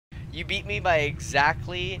You beat me by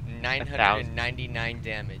exactly 999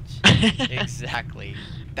 damage. Exactly.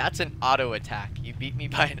 That's an auto attack. You beat me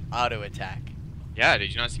by an auto attack. Yeah,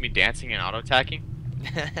 did you not see me dancing and auto attacking?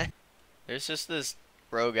 There's just this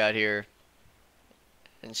rogue out here,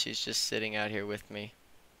 and she's just sitting out here with me.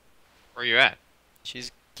 Where are you at?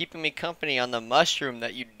 She's keeping me company on the mushroom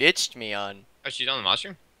that you ditched me on. Oh, she's on the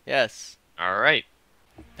mushroom? Yes. Alright.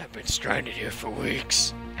 I've been stranded here for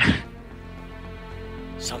weeks.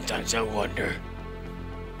 Sometimes I wonder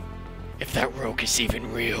if that rogue is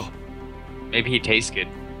even real. Maybe he tastes good.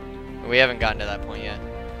 We haven't gotten to that point yet.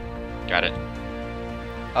 Got it.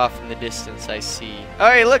 Off in the distance, I see. Oh,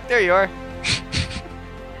 hey, look, there you are.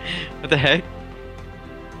 What the heck?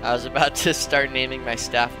 I was about to start naming my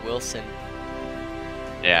staff Wilson.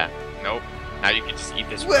 Yeah. Nope. Now you can just eat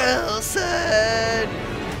this. Wilson!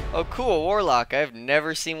 Oh, cool, Warlock. I've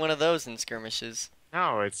never seen one of those in skirmishes.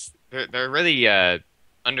 No, they're really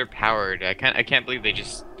underpowered. I can't believe they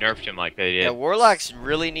just nerfed him like they did. Yeah, Warlocks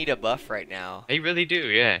really need a buff right now. They really do,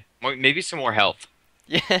 yeah. Maybe some more health.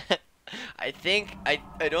 Yeah. I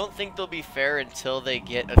don't think they'll be fair until they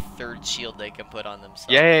get a third shield they can put on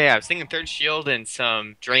themselves. Yeah. I was thinking third shield and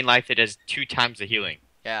some drain life that does 2 times the healing.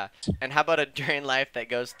 Yeah. And how about a drain life that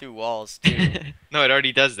goes through walls too? No, it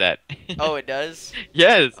already does that. Oh, it does?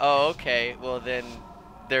 Yes. Oh, okay. Well then,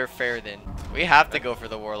 they're fair then. We have to go for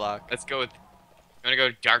the Warlock. Let's go with. You wanna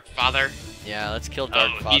go Dark Father? Yeah, let's kill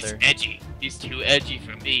Dark Father. He's edgy. He's too edgy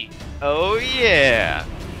for me. Oh yeah.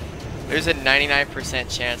 There's a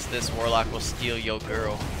 99% chance this Warlock will steal your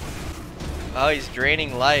girl. Oh, he's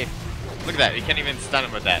draining life. Look at that. You can't even stun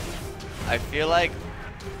him with that. I feel like...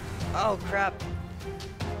 Oh, crap.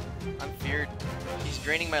 I'm feared. He's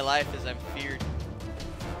draining my life as I'm feared.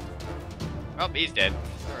 Oh, he's dead.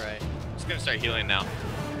 Alright. I'm just gonna start healing now.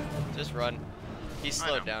 Just run. He's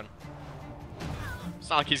slowed down. It's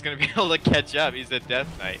not like he's gonna be able to catch up. He's a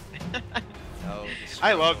Death Knight. No,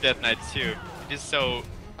 I love Death Knights too. Just so...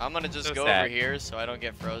 I'm gonna just so go sad. over here so I don't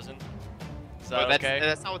get frozen. Is But that okay?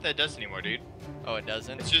 that's not what that does anymore, dude. Oh, it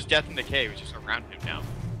doesn't? It's just Death and Decay, which is around him now.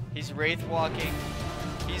 He's wraith walking.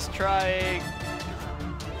 He's trying.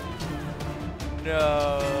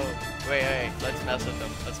 No. Wait. Let's mess with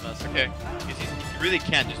him. Let's mess with him. Okay. Because he really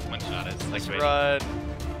can't just one-shot us. Like Let's what run.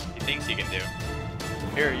 he thinks he can do.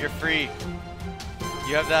 Here, you're free.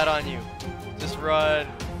 You have that on you. Just run.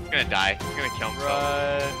 He's gonna die. He's gonna kill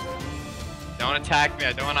himself. Run. Don't attack me.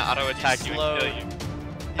 I don't want to auto-attack you and kill you.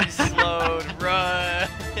 He's slowed. Run.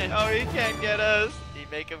 Oh, he can't get us.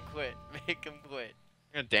 Make him quit. Make him quit.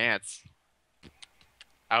 I'm gonna dance.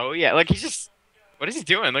 Oh yeah, like he's just... What is he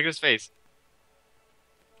doing? Look at his face.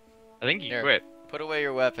 I think he Here, quit. Put away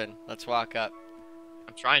your weapon. Let's walk up.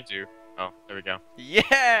 I'm trying to. Oh, there we go.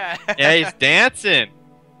 Yeah! Yeah, he's dancing.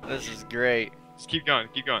 This is great. Just keep going,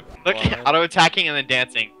 keep going. Look, One. auto-attacking and then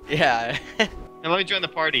dancing. Yeah. And let me join the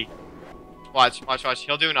party. Watch.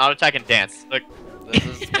 He'll do an auto-attack and dance. Look.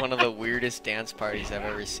 This is one of the weirdest dance parties I've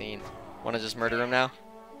ever seen. Wanna just murder him now?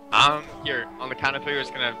 Here, on the count of 3, we're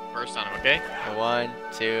just gonna burst on him, okay? 1,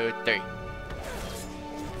 2, 3.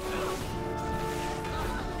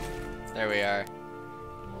 There we are.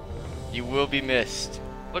 You will be missed.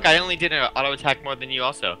 Look, I only did an auto-attack more than you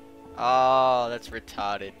also. Oh, that's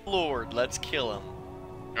retarded. Lord, let's kill him.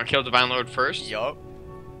 You wanna kill Divine Lord first? Yup.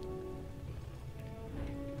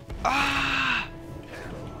 Ah!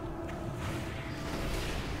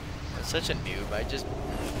 I'm such a noob.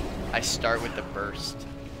 I start with the burst.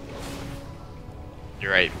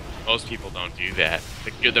 You're right. Most people don't do that.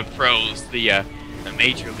 The pros, the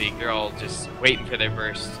major league, they're all just waiting for their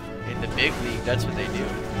burst. In the big league, that's what they do.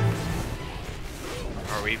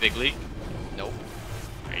 Are we big league? Nope.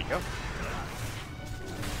 There you go.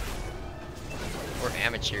 We're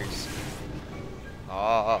amateurs.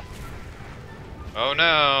 Oh. Oh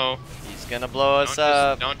no. He's gonna blow us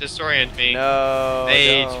up. Don't disorient me. No.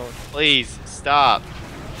 Sage, Don't. please stop.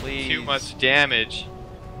 Please. Too much damage.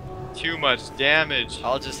 Too much damage.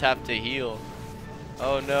 I'll just have to heal.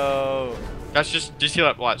 Oh no. Josh, just heal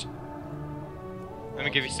up. Watch. Let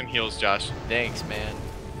me give you some heals, Josh. Thanks, man.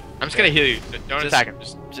 I'm just gonna heal you. Don't attack him.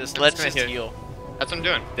 Let's gonna just heal. heal. That's what I'm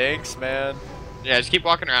doing. Thanks, man. Yeah, just keep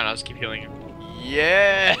walking around. I'll just keep healing you.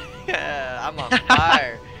 Yeah. I'm on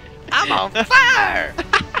fire. I'm on fire.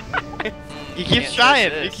 He keeps Can't trying.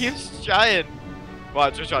 touch He this. keeps trying.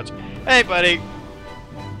 Watch. Hey, buddy.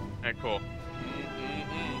 Alright, cool.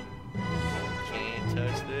 Can't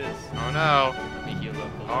touch this. Oh no. Let me heal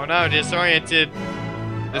up. Oh no, disoriented.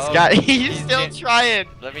 This Oh, guy, he's he's still trying.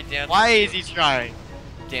 Let me dance. Why is he trying?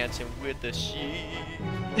 Dancing with the sheep.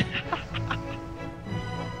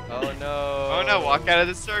 Oh no. Oh no, walk out of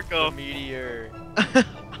the The circle. meteor.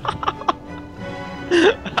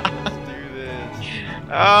 do this.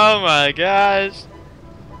 Oh my gosh.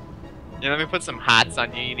 Yeah, let me put some hots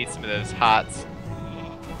on you. You need some of those hots.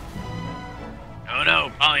 Oh no,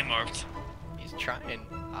 polymorphed. He's trying.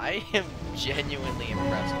 I am genuinely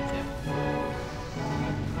impressed with him.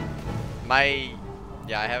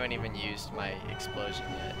 Yeah, I haven't even used my explosion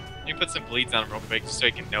yet. Let me put some bleeds on him real quick, just so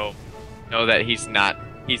he can know that he's not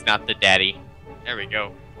the daddy. There we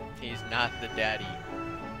go. He's not the daddy.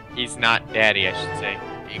 He's not daddy, I should say.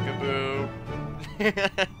 Peekaboo.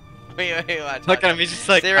 wait, watch. Look at him, he's just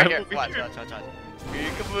like, stay right here. Watch.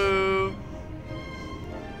 Peekaboo.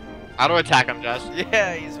 Auto attack him, Josh.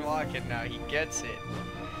 Yeah, he's walking now. He gets it.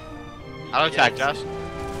 Auto attack, Josh.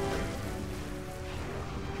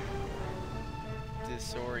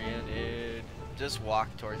 Disoriented. Just walk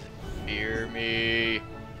towards it. Fear me.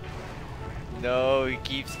 No, he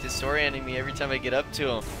keeps disorienting me every time I get up to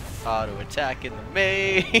him. Auto attack in the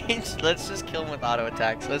mage. Let's just kill him with auto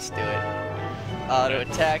attacks. Let's do it. Auto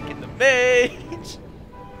attack in the mage.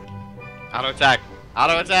 Auto attack.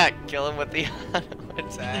 Auto attack. Kill him with the auto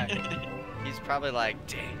attack. He's probably like,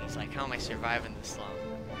 dang. He's like, how am I surviving this long?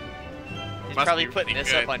 He's probably putting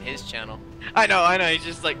this up on his channel. I know. He's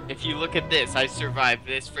just like, if you look at this, I survived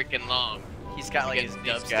this freaking long. He's got like his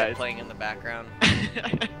dubstep playing in the background.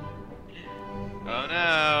 Oh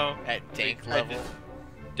no. At dank level.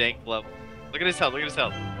 Dank level. Look at his health.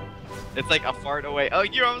 It's like a fart away. Oh,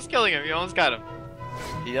 you're almost killing him. You almost got him.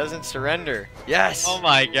 He doesn't surrender. Yes. Oh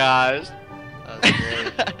my gosh. That was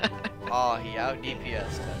great. Oh, he out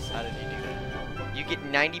DPS'd us. How did he do that? You get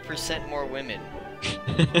 90% more women.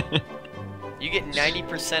 You get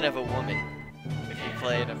 90% of a woman if you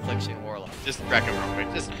play an Affliction Warlock. Just wreck him real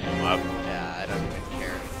quick. Just pull him up. Yeah, I don't even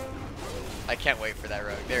care. I can't wait for that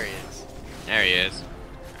rogue. There he is. There he is.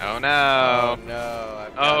 Oh no. Oh no.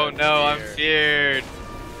 Oh no, I'm feared.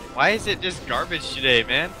 Why is it just garbage today,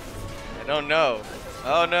 man? I don't know.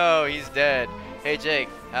 Oh no, he's dead. Hey Jake,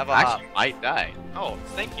 have a Actually, hop. might die. Oh,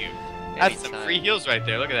 thank you. That's some free heals right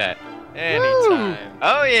there. Look at that. Anytime. Woo!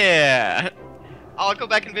 Oh yeah. Oh, I'll go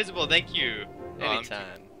back invisible. Thank you.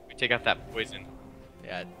 Anytime. We take out that poison.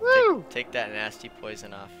 Yeah. Take that nasty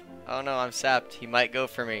poison off. Oh no, I'm sapped. He might go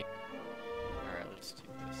for me. All right, let's do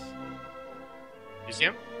this. You see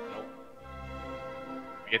him? Nope.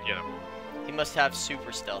 We get the other one. He must have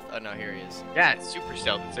super stealth. Oh no, here he is. Yeah, it's super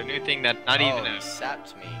stealth. It's a new thing that not even he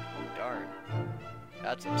sapped me. Darn.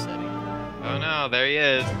 That's upsetting. Oh no, there he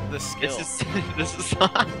is. The skill. This is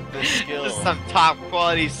some top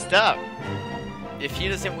quality stuff. If he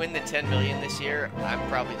doesn't win the 10 million this year, I'm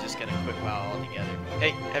probably just gonna quit WoW altogether.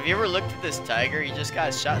 Hey, have you ever looked at this tiger? He just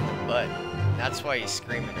got shot in the butt. That's why he's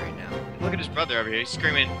screaming right now. Look at his brother over here. He's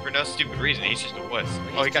screaming for no stupid reason. He's just a wuss.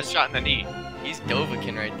 Oh, he got shot in the knee. He's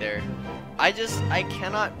Dovahkiin right there. I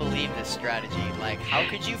cannot believe this strategy. Like, how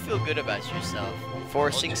could you feel good about yourself?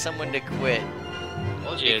 Forcing someone to quit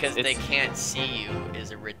because they can't see you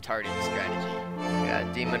is a retarded strategy. Yeah,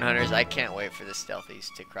 Demon Hunters, I can't wait for the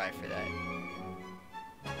stealthies to cry for that.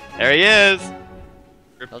 There he is!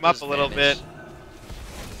 Rip him up a little bit.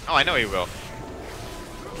 Oh, I know he will.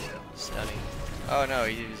 Stunning. Oh no,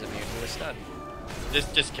 he's immune to a stun.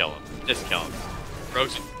 Just kill him. Just kill him.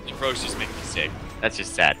 Rogues just make me sick. That's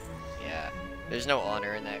just sad. Yeah. There's no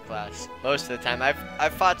honor in that class. Most of the time,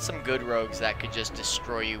 I've fought some good rogues that could just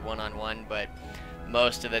destroy you one-on-one, but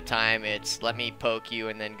most of the time it's let me poke you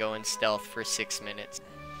and then go in stealth for 6 minutes.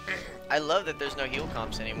 I love that there's no heal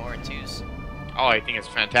comps anymore in 2s. Oh, I think it's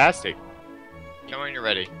fantastic. Tell me when you're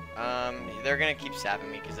ready. They're gonna keep sapping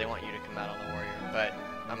me because they want you to come out on the warrior, but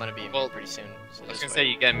I'm gonna be immune pretty soon. So I was gonna say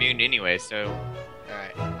you get immune anyway, so.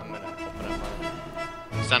 Alright, I'm gonna open up on him.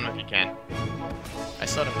 Stun him if you can. I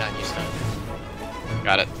slowed him down, you stun him.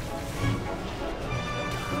 Got it.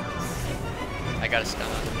 I got a stun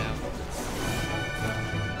on him now.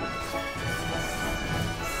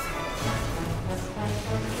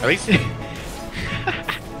 At least.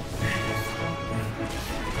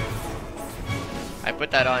 I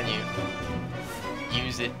put that on you.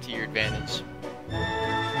 Use it to your advantage.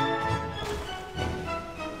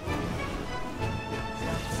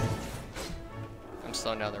 I'm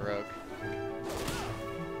slowing down the rogue.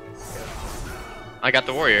 I got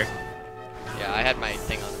the warrior. Yeah, I had my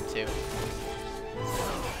thing on him too.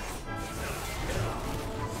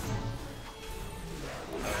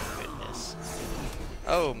 Oh goodness.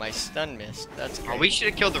 Oh, my stun missed. That's great. Oh, we should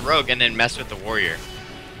have killed the rogue and then messed with the warrior.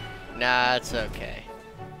 Nah, it's okay.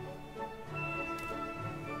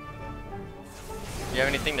 You have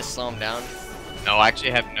anything to slow him down? No, I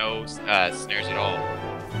actually have no snares at all.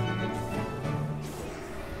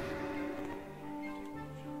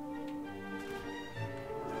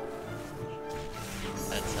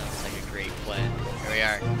 we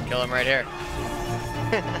are. Kill him right here.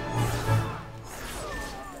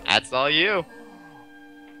 That's all you.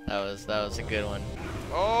 That was a good one.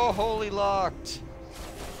 Oh, holy locked.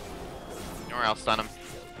 Or I'll stun him.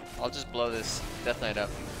 I'll just blow this Death Knight up.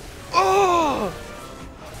 Oh!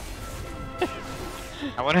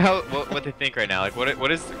 I wonder what they think right now. Like,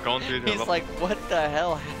 what is going through their He's like, what the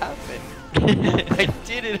hell happened? I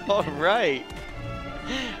did it all right.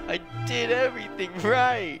 I did everything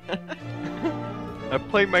right. I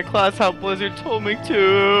played my class how Blizzard told me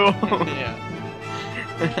to. Yeah.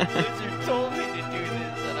 Blizzard told me to do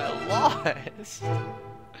this and I lost.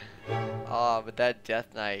 Oh, but that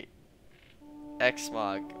Death Knight.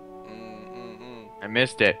 X-Mog. I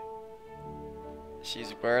missed it.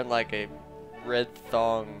 She's wearing like a red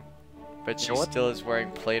thong, but she still is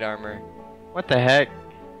wearing plate armor. What the heck?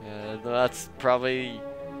 Yeah, that's probably...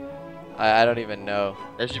 I don't even know.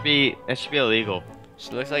 That should be illegal.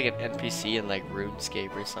 She looks like an NPC in like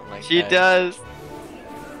RuneScape or something like that. She does.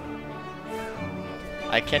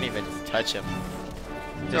 I can't even touch him.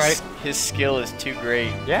 His skill is too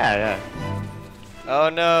great. Yeah. Oh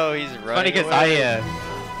no, he's running Funny because away.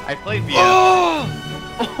 I played via. Oh!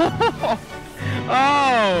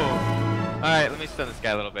 Oh! All right, let me stun this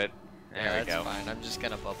guy a little bit. There we go. That's fine. I'm just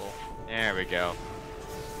gonna bubble. There we go.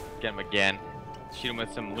 Get him again. Shoot him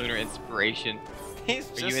with some lunar inspiration. He's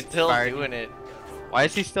Are just you still inspired? doing it. Why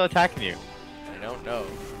is he still attacking you? I don't know.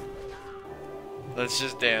 Let's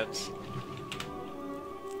just dance.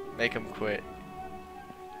 Make him quit.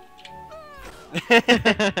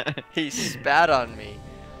 He spat on me.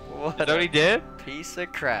 What Is that what he did? piece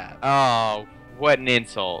of crap. Oh, what an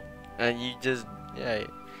insult. And you just, yeah.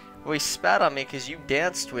 Well, he spat on me because you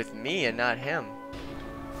danced with me and not him.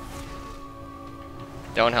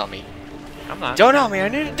 Don't help me. I'm not. Don't help me, I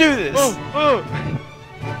need to do this. Oh.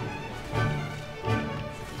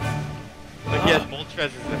 Look, he has Moltres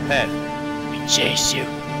as a pet. Let me chase you.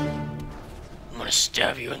 I'm gonna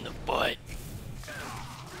stab you in the butt.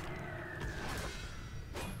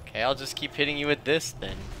 Okay, I'll just keep hitting you with this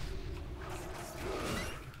then.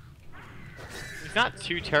 He's not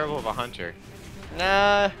too terrible of a hunter.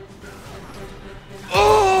 Nah.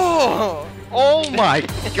 Oh! Oh my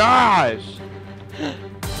gosh!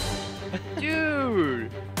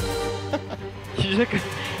 Dude! You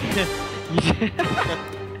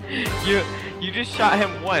just shot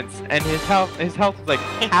him once and his health was like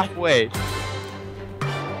halfway.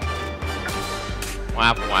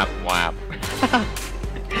 Whap whap whap.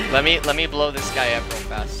 Let me blow this guy up real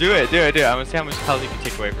fast. Do it. I'm gonna see how much health you can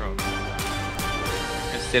take away from him.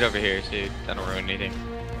 Just sit over here, so that don't ruin anything.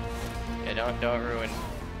 Yeah, don't ruin.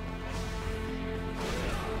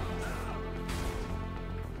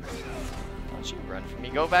 Don't you run from me.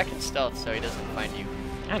 Go back in stealth so he doesn't find you.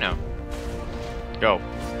 I know. Go.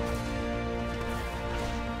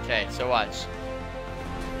 Okay, so watch.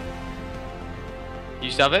 You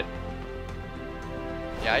still have it?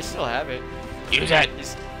 Yeah, I still have it. Use it.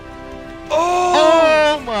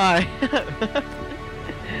 Oh! Oh my!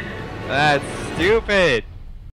 That's stupid.